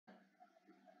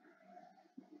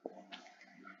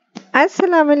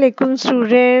Assalamu alaikum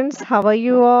students. How are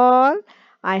you all?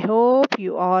 I hope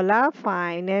you all are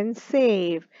fine and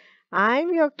safe.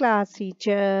 I'm your class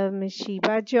teacher, Ms.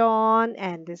 Shiba John,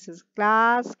 and this is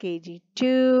class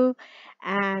KG2,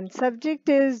 and subject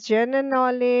is general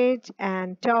knowledge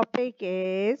and topic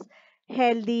is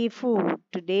healthy food.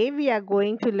 Today we are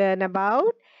going to learn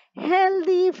about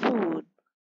healthy food.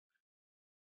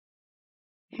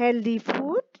 Healthy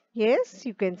food? Yes,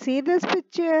 you can see this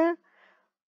picture.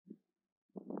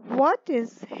 What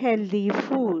is healthy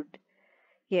food?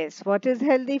 Yes, what is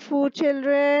healthy food,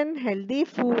 children? Healthy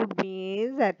food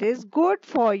means that is good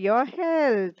for your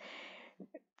health.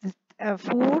 A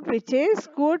food which is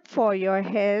good for your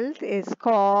health is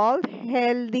called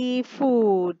healthy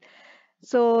food.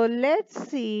 So let's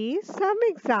see some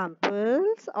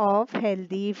examples of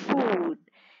healthy food.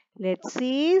 Let's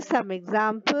see some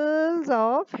examples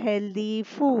of healthy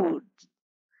food.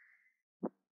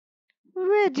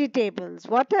 Vegetables.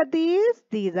 What are these?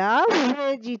 These are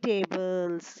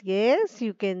vegetables. Yes,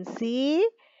 you can see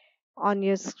on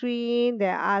your screen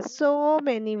there are so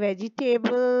many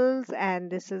vegetables,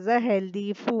 and this is a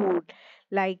healthy food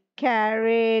like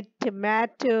carrot,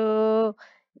 tomato,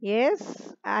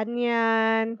 yes,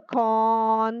 onion,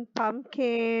 corn,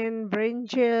 pumpkin,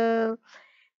 brinjal.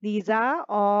 These are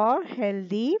all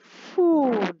healthy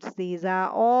foods. These are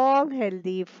all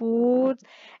healthy foods,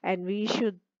 and we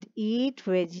should eat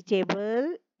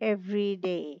vegetable every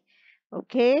day.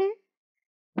 Okay?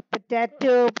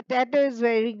 Potato is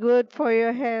very good for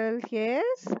your health.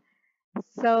 Yes.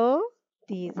 So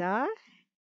these are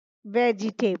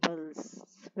vegetables.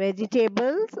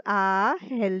 Vegetables are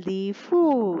healthy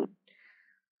food.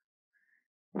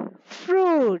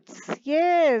 Fruits.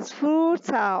 Yes, fruits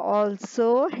are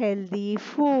also healthy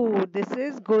food. This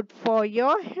is good for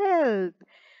your health.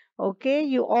 Okay,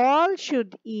 you all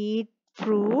should eat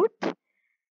fruit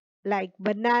like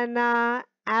banana,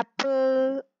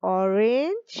 apple,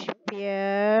 orange,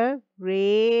 pear,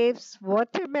 grapes,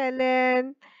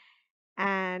 watermelon,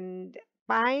 and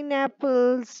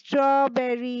pineapple,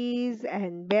 strawberries,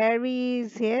 and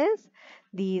berries. Yes,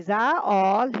 these are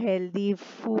all healthy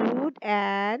food,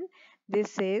 and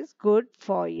this is good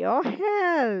for your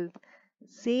health.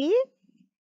 See,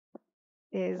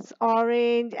 there's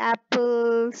orange,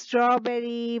 apple,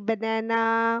 strawberry,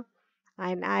 banana,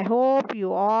 and I hope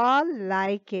you all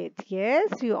like it.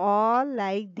 Yes, you all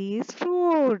like these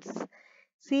fruits.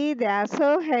 See, they are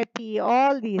so happy.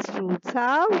 All these fruits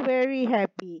are very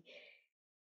happy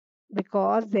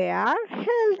because they are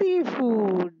healthy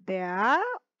food. Their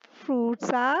fruits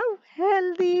are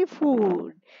healthy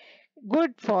food.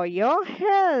 Good for your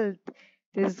health.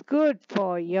 It is good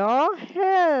for your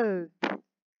health.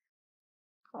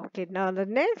 Okay, now the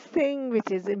next thing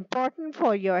which is important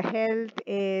for your health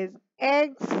is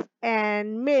eggs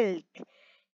and milk.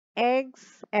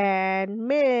 Eggs and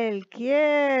milk.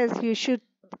 Yes, you should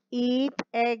eat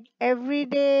egg every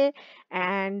day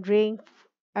and drink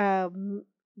a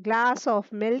glass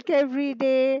of milk every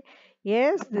day.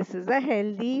 Yes, this is a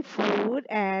healthy food,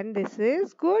 and this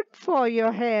is good for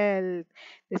your health.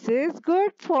 This is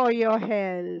good for your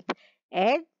health.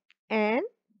 Egg and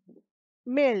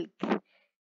milk.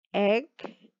 Egg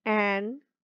and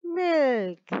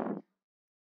milk.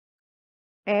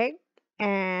 Egg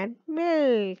and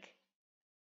milk.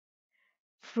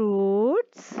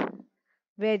 Fruits,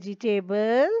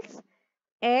 vegetables,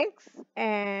 eggs,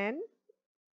 and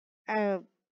uh,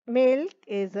 milk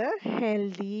is a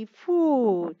healthy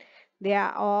food. They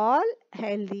are all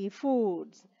healthy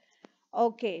foods.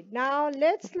 Okay, now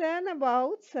let's learn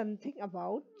about something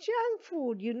about junk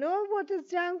food. You know what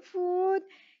is junk food?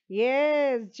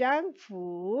 Yes, junk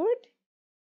food.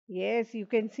 Yes, you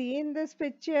can see in this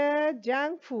picture,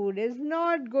 junk food is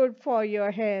not good for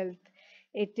your health.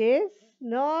 It is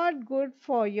not good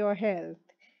for your health.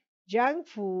 Junk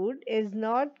food is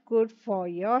not good for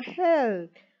your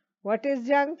health. What is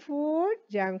junk food?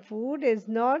 Junk food is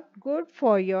not good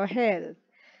for your health.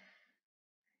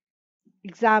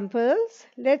 Examples.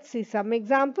 Let's see some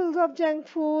examples of junk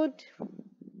food.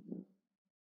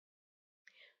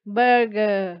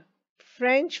 Burger,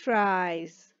 French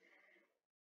fries.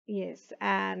 Yes,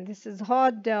 and this is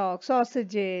hot dog,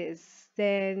 sausages,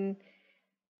 then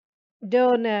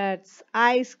donuts,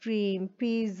 ice cream,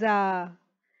 pizza,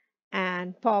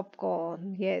 and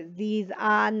popcorn. Yes, these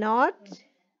are not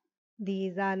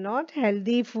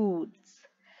healthy foods.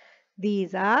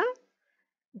 These are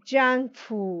junk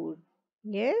food.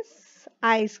 Yes,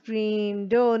 ice cream,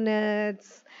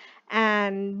 donuts,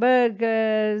 and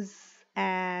burgers,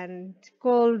 and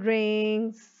cold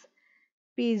drinks,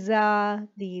 pizza.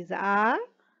 These are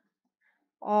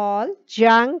all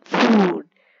junk food.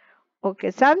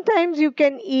 Okay, sometimes you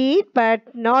can eat,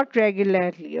 but not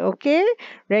regularly. Okay,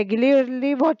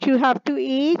 regularly, what you have to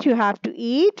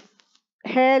eat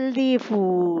healthy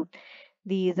food.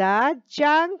 These are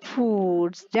junk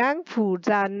foods. Junk foods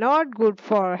are not good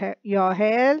for your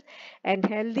health, and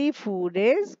healthy food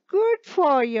is good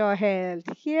for your health.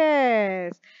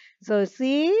 Yes. So,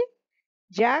 see,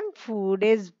 junk food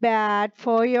is bad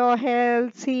for your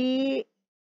health. See,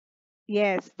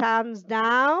 yes, thumbs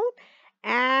down.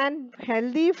 And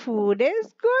healthy food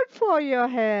is good for your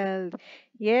health.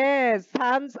 Yes,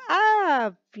 thumbs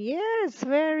up. Yes,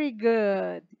 very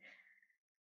good.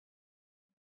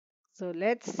 So,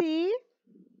 let's see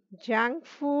junk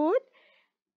food.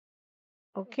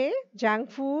 Okay, junk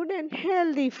food and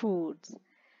healthy foods.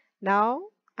 Now,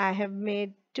 I have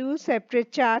made two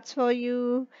separate charts for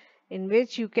you in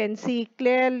which you can see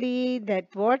clearly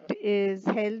that what is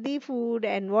healthy food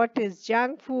and what is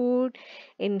junk food.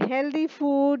 In healthy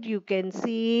food, you can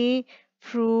see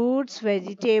fruits,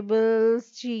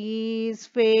 vegetables, cheese,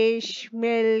 fish,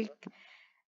 milk,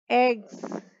 eggs.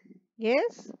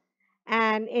 Yes,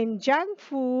 and in junk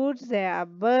foods, there are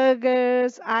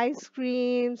burgers, ice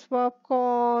creams,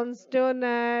 popcorns,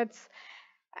 donuts,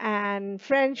 and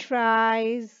french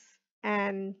fries,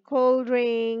 and cold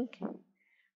drink.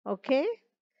 Okay,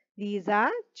 these are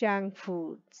junk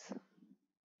foods.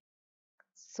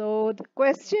 So the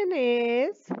question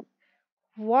is,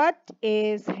 what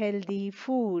is healthy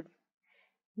food?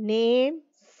 Name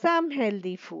some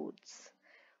healthy foods.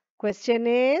 Question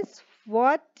is,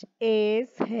 what is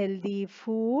healthy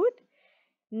food?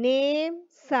 Name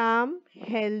some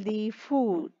healthy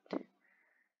food.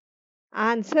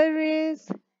 Answer is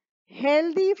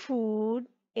healthy food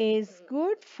is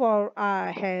good for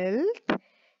our health.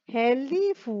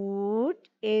 Healthy food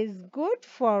is good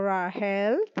for our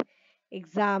health.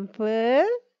 Example,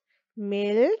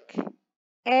 milk,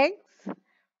 eggs,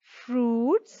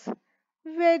 fruits,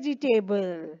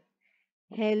 vegetable.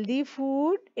 Healthy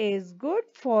food is good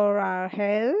for our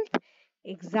health.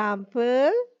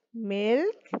 Example,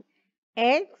 milk,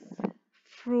 eggs,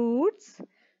 fruits,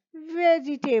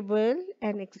 vegetable,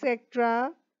 and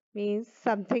etc. means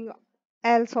something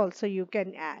else also you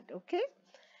can add. Okay,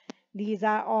 these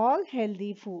are all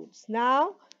healthy foods.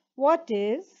 Now, what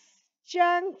is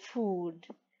junk food?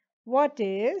 What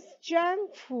is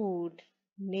junk food?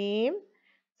 Name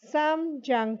some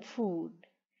junk food.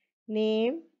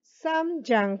 Name some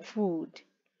junk food.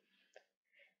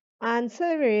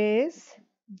 Answer is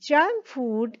junk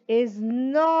food is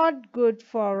not good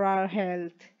for our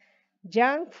health.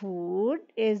 Junk food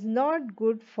is not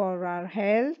good for our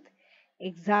health.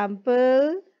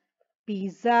 Example,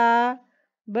 pizza,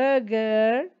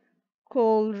 burger,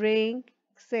 cold drink,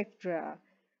 etc.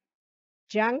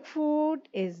 Junk food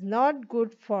is not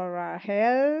good for our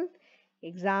health.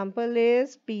 Example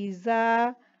is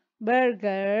pizza,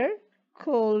 burger,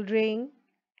 cold drink,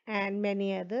 and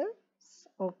many others.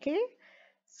 Okay.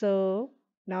 So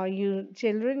now you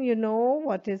children, you know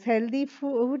what is healthy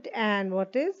food and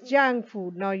what is junk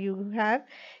food. Now you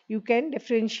can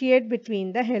differentiate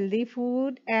between the healthy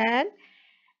food and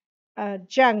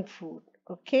junk food.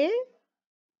 Okay.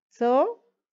 So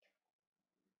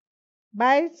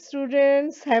bye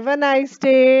students. Have a nice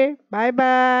day. Bye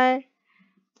bye.